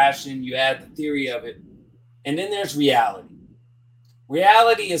add your passion, you add the theory of it. And then there's reality.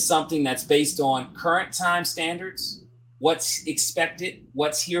 Reality is something that's based on current time standards, what's expected,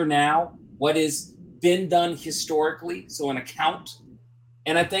 what's here now, what has been done historically, so an account.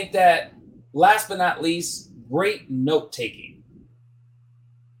 And I think that last but not least, great note-taking.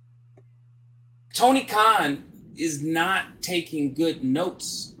 Tony Khan is not taking good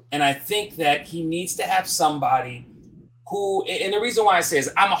notes, and I think that he needs to have somebody who, and the reason why I say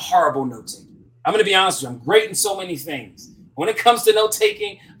is I'm a horrible note-taker. I'm going to be honest with you, I'm great in so many things. When it comes to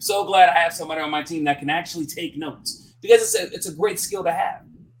note-taking, I'm so glad I have somebody on my team that can actually take notes, because it's a great skill to have.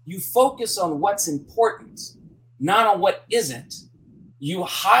 You focus on what's important, not on what isn't. You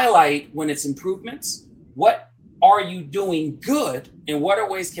highlight when it's improvements. What are you doing good, and what are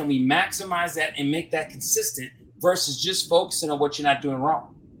ways can we maximize that and make that consistent versus just focusing on what you're not doing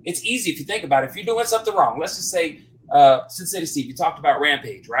wrong? It's easy if you think about it. If you're doing something wrong, let's just say, Cincinnati Steve, you talked about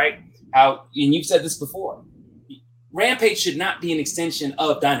Rampage, right? How, and you've said this before, Rampage should not be an extension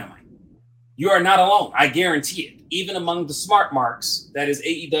of Dynamite. You are not alone. I guarantee it. Even among the smart marks, that is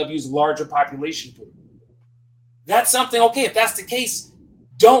AEW's larger population pool. That's something, okay, if that's the case,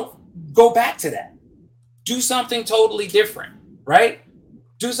 don't go back to that. Do something totally different, right?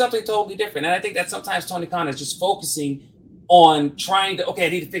 Do something totally different. And I think that sometimes Tony Khan is just focusing on trying to, okay, I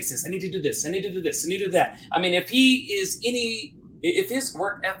need to fix this. I need to do this. I need to do this. I need to do that. I mean, if his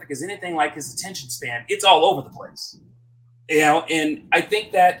work ethic is anything like his attention span, it's all over the place. And I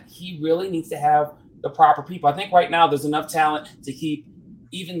think that he really needs to have the proper people. I think right now there's enough talent to keep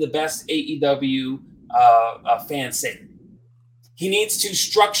even the best AEW fans safe. He needs to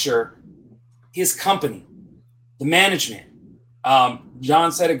structure his company, the management.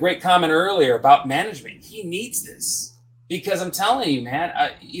 John said a great comment earlier about management. He needs this because I'm telling you, man,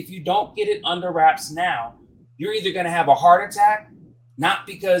 if you don't get it under wraps now, you're either going to have a heart attack, not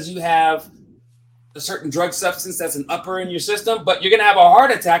because you have a certain drug substance that's an upper in your system, but you're going to have a heart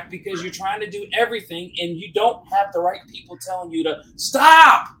attack because you're trying to do everything and you don't have the right people telling you to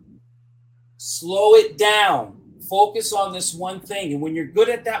stop, slow it down, focus on this one thing. And when you're good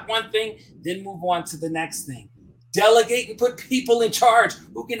at that one thing, then move on to the next thing. Delegate and put people in charge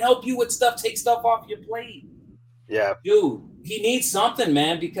who can help you with stuff, take stuff off your plate. Yeah. Dude, he needs something,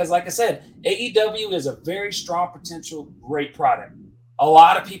 man, because like I said, AEW is a very strong potential, great product. A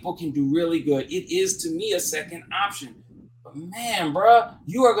lot of people can do really good. It is, to me, a second option. But man, bro,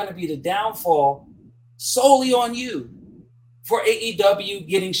 you are going to be the downfall solely on you for AEW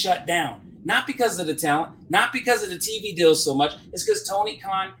getting shut down. Not because of the talent, not because of the TV deals so much. It's because Tony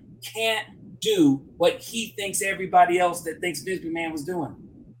Khan can't do what he thinks everybody else that thinks Vince McMahon was doing.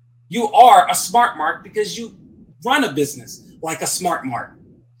 You are a smart mark because you run a business like a smart mark.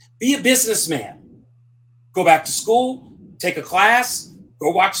 Be a businessman. Go back to school, take a class, go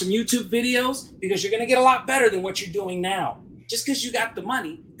watch some YouTube videos because you're going to get a lot better than what you're doing now. Just because you got the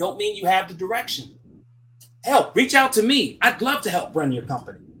money don't mean you have the direction. Hell, reach out to me. I'd love to help run your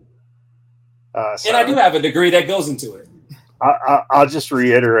company. And I do have a degree that goes into it. I'll just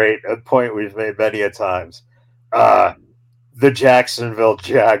reiterate a point we've made many a times. The Jacksonville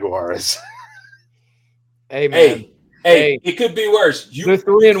Jaguars. Hey, man. Hey, it could be worse. They're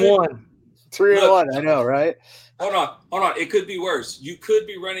 3-1. 3-1, I know, right? Hold on. It could be worse. You could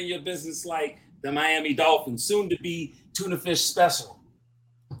be running your business like the Miami Dolphins, soon to be tuna fish special.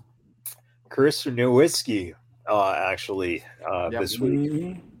 Chris Nowinski, actually, this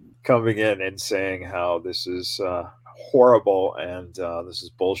week, coming in and saying how this is horrible and this is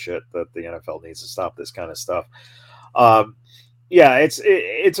bullshit, that the NFL needs to stop this kind of stuff. Yeah, it's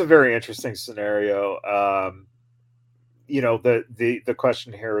a very interesting scenario. The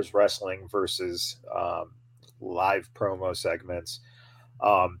question here is wrestling versus live promo segments.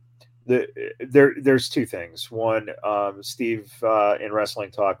 There's two things. One, Steve in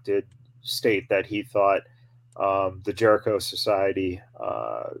Wrestling Talk did state that he thought the Jericho Society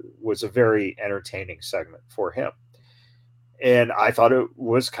was a very entertaining segment for him. And I thought it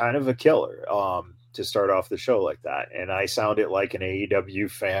was kind of a killer to start off the show like that. And I sounded like an AEW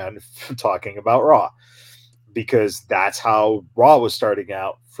fan talking about Raw, because that's how Raw was starting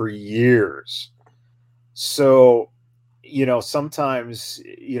out for years. So, sometimes,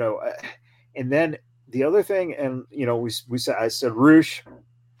 and then the other thing, and, we said, I said Roosh,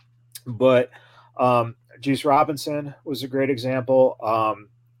 but Juice Robinson was a great example.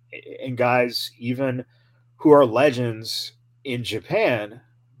 And guys, even who are legends in Japan,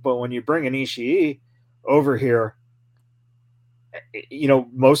 but when you bring an Ishii over here,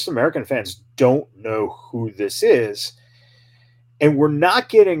 most American fans don't know who this is. And we're not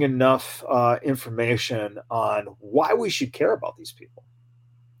getting enough information on why we should care about these people.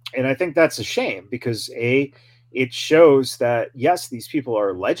 And I think that's a shame because, it shows that, yes, these people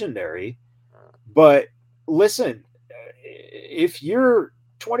are legendary. But listen, if you're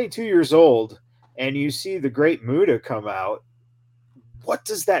 22 years old and you see the Great Muta come out, what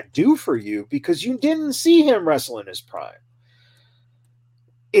does that do for you? Because you didn't see him wrestle in his prime.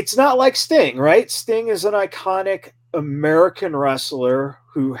 It's not like Sting, right? Sting is an iconic American wrestler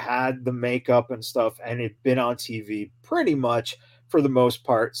who had the makeup and stuff and had been on TV pretty much for the most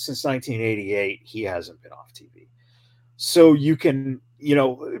part since 1988. He hasn't been off TV. So you can,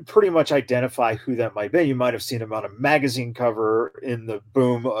 pretty much identify who that might be. You might have seen him on a magazine cover in the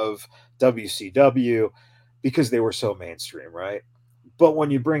boom of WCW because they were so mainstream, right? But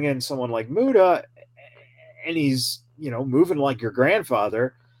when you bring in someone like Muta and he's, moving like your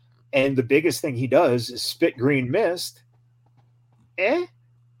grandfather, and the biggest thing he does is spit green mist,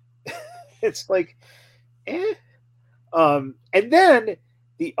 it's like, and then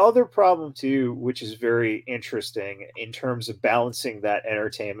the other problem too, which is very interesting in terms of balancing that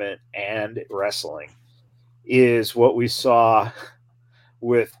entertainment and wrestling, is what we saw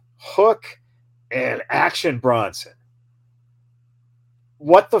with Hook and Action Bronson.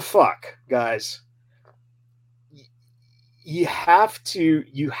 What the fuck, guys? you have to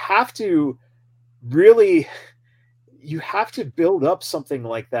build up something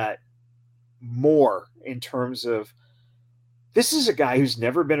like that more in terms of, this is a guy who's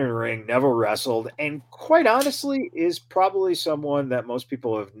never been in a ring, never wrestled, and quite honestly is probably someone that most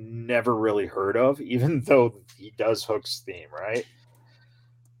people have never really heard of, even though he does Hook's theme, right?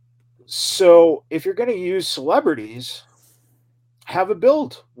 So if you're going to use celebrities, have a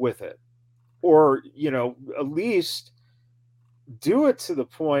build with it, or, at least do it to the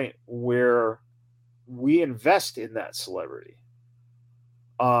point where we invest in that celebrity.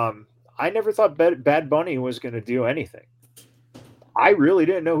 I never thought Bad Bunny was going to do anything. I really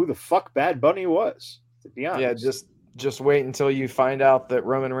didn't know who the fuck Bad Bunny was, to be honest. Yeah, just wait until you find out that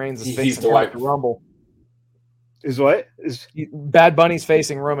Roman Reigns is facing him at the Rumble. Is what? Bad Bunny's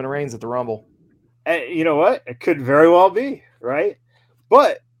facing Roman Reigns at the Rumble. And you know what? It could very well be, right?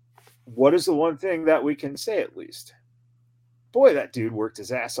 But what is the one thing that we can say at least? Boy, that dude worked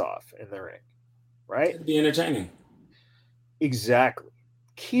his ass off in the ring, right? It'd be entertaining. Exactly.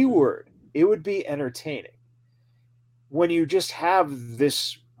 Keyword, it would be entertaining. When you just have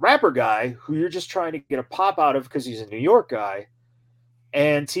this rapper guy who you're just trying to get a pop out of because he's a New York guy,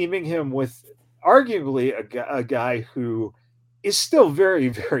 and teaming him with arguably a guy who is still very,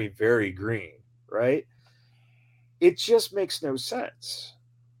 very, very green, right? It just makes no sense.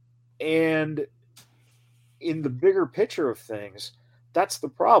 And in the bigger picture of things, that's the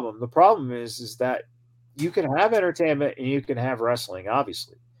problem. The problem is that you can have entertainment and you can have wrestling,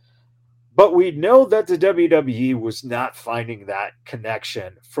 obviously. But we know that the WWE was not finding that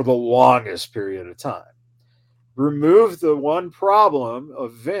connection for the longest period of time. Remove the one problem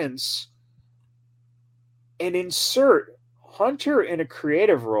of Vince and insert Hunter in a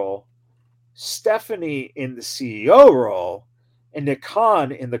creative role, Stephanie in the CEO role, and Nick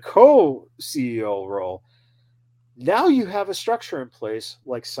Khan in the co-CEO role. Now you have a structure in place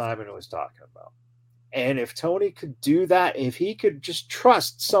like Simon was talking about. And if Tony could do that, if he could just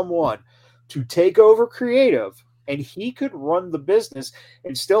trust someone to take over creative and he could run the business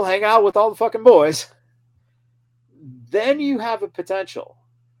and still hang out with all the fucking boys, then you have a potential.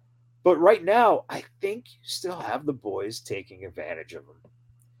 But right now, I think you still have the boys taking advantage of him.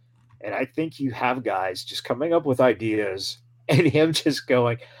 And I think you have guys just coming up with ideas and him just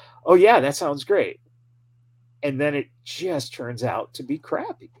going, oh yeah, that sounds great. And then it just turns out to be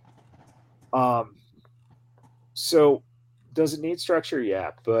crappy. So does it need structure?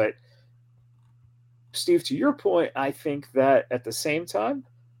 Yeah. But Steve, to your point, I think that at the same time,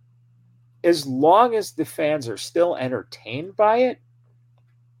 as long as the fans are still entertained by it,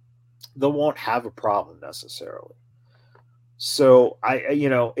 they won't have a problem necessarily. So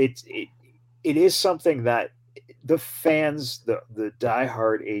it is something that the fans, the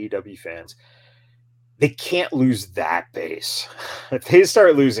diehard AEW fans, they can't lose that base. If they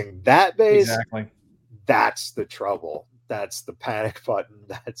start losing that base, exactly, that's the trouble. That's the panic button.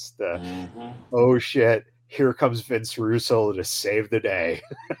 That's the oh shit, here comes Vince Russo to save the day.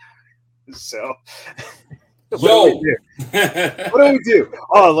 So what do we do?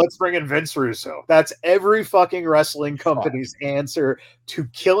 Oh, let's bring in Vince Russo. That's every fucking wrestling company's answer to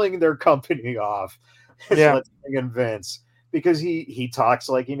killing their company off. Yeah. Let's bring in Vince, because he talks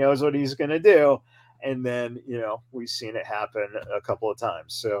like he knows what he's gonna do. And then, we've seen it happen a couple of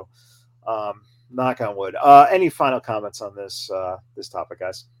times. So knock on wood. Any final comments on this topic,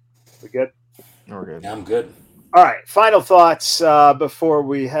 guys? We good? We're good. Yeah, I'm good. All right. Final thoughts before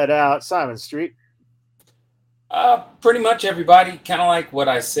we head out. Simon Street. Pretty much everybody, kind of like what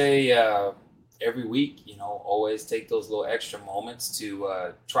I say every week, always take those little extra moments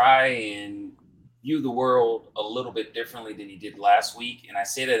to try and view the world a little bit differently than you did last week. And I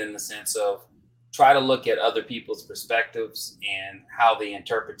say that in the sense of try to look at other people's perspectives and how they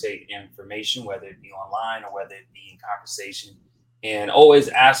interpretate information, whether it be online or whether it be in conversation. And always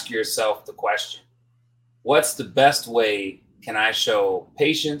ask yourself the question, what's the best way can I show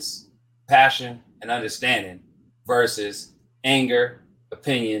patience, passion, and understanding versus anger,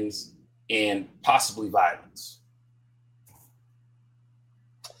 opinions, and possibly violence?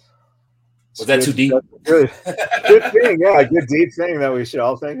 Was that too deep? Good thing. Yeah, good deep thing that we should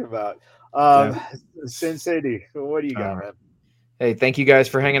all think about. Sin City, what do you got, man? Hey, thank you guys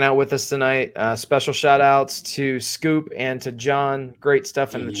for hanging out with us tonight. Special shout outs to Scoop and to John. Great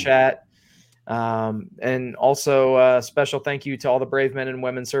stuff in the chat. And also special thank you to all the brave men and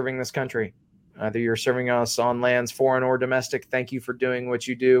women serving this country. Either you're serving us on lands, foreign or domestic, thank you for doing what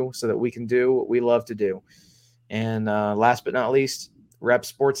you do so that we can do what we love to do. And last but not least,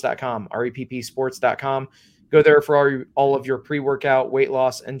 repsports.com, reppsports.com. Go there for all of your pre-workout, weight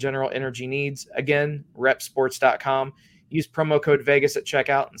loss, and general energy needs. Again, repsports.com. use promo code Vegas at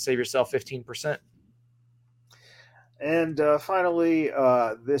checkout and save yourself 15%. And finally,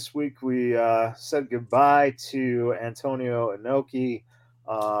 this week we said goodbye to Antonio Inoki,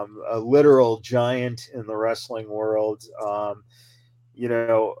 a literal giant in the wrestling world.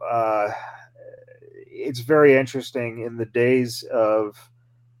 It's very interesting in the days of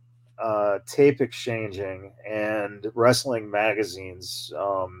tape exchanging and wrestling magazines,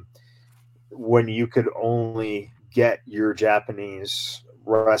 when you could only get your Japanese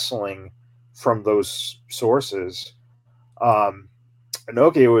wrestling from those sources.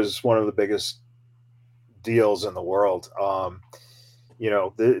 Inoki was one of the biggest deals in the world.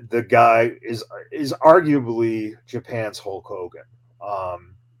 The guy is arguably Japan's Hulk Hogan.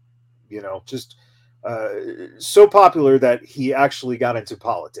 So popular that he actually got into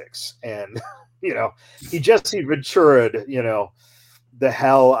politics, and he Jesse Ventura'd the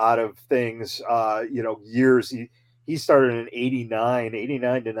hell out of things. Years he started in 89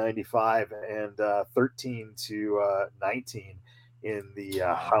 to 95, and 13 to 19 in the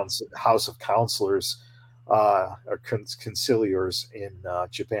House of Counselors or conciliars in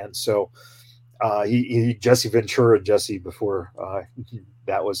Japan. So he Jesse Ventura before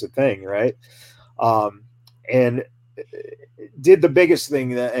that was a thing, right? And did the biggest thing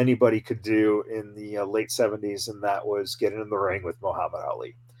that anybody could do in the late 70s, and that was get in the ring with Muhammad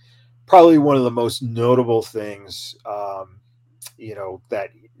Ali. Probably one of the most notable things, that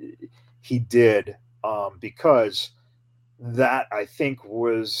he did, because that, I think,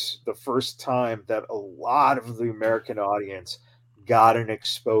 was the first time that a lot of the American audience got an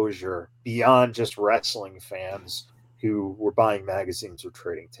exposure beyond just wrestling fans who were buying magazines or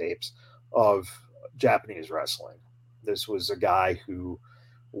trading tapes of Japanese wrestling. This was a guy who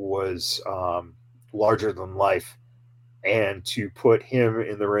was larger than life, and to put him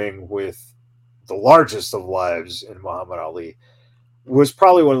in the ring with the largest of lives in Muhammad Ali was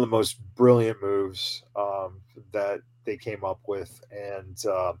probably one of the most brilliant moves that they came up with. And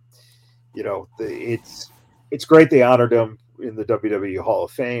it's great they honored him in the WWE Hall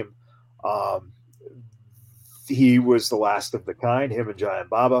of Fame. He was the last of the kind, him and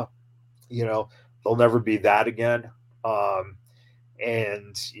Giant Baba. They'll never be that again.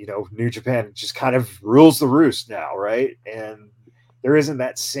 And New Japan just kind of rules the roost now, right? And there isn't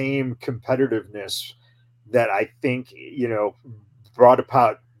that same competitiveness that I think, brought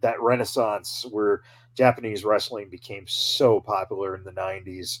about that renaissance where Japanese wrestling became so popular in the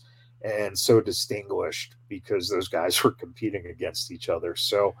 90s and so distinguished because those guys were competing against each other.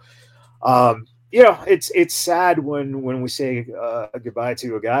 So, it's sad when we say goodbye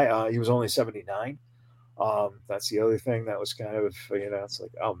to a guy. He was only 79. That's the other thing that was kind of, it's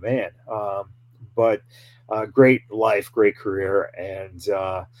like, oh man. But great life, great career. And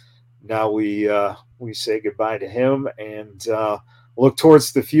now we say goodbye to him and look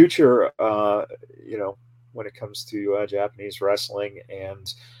towards the future, when it comes to Japanese wrestling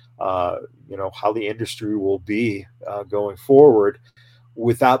and, how the industry will be going forward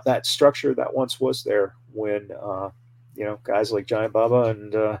without that structure that once was there when, guys like Giant Baba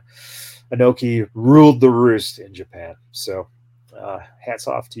and Inoki ruled the roost in Japan. So hats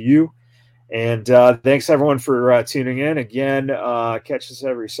off to you. And thanks everyone for tuning in. Again, catch us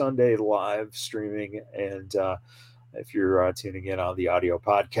every Sunday live streaming. And if you're tuning in on the audio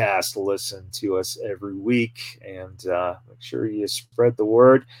podcast, listen to us every week. And make sure you spread the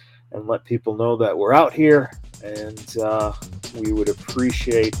word and let people know that we're out here. And we would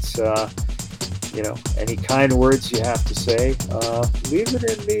appreciate any kind words you have to say. Leave it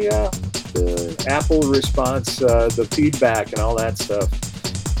in the Apple response, the feedback and all that stuff.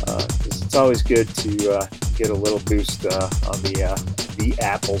 'Cause it's always good to get a little boost on the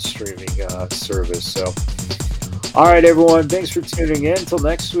Apple streaming service. So, all right, everyone. Thanks for tuning in. Until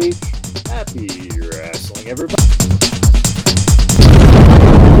next week, happy wrestling, everybody.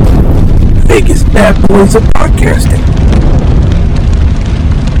 Vegas Bad Boys of Podcasting.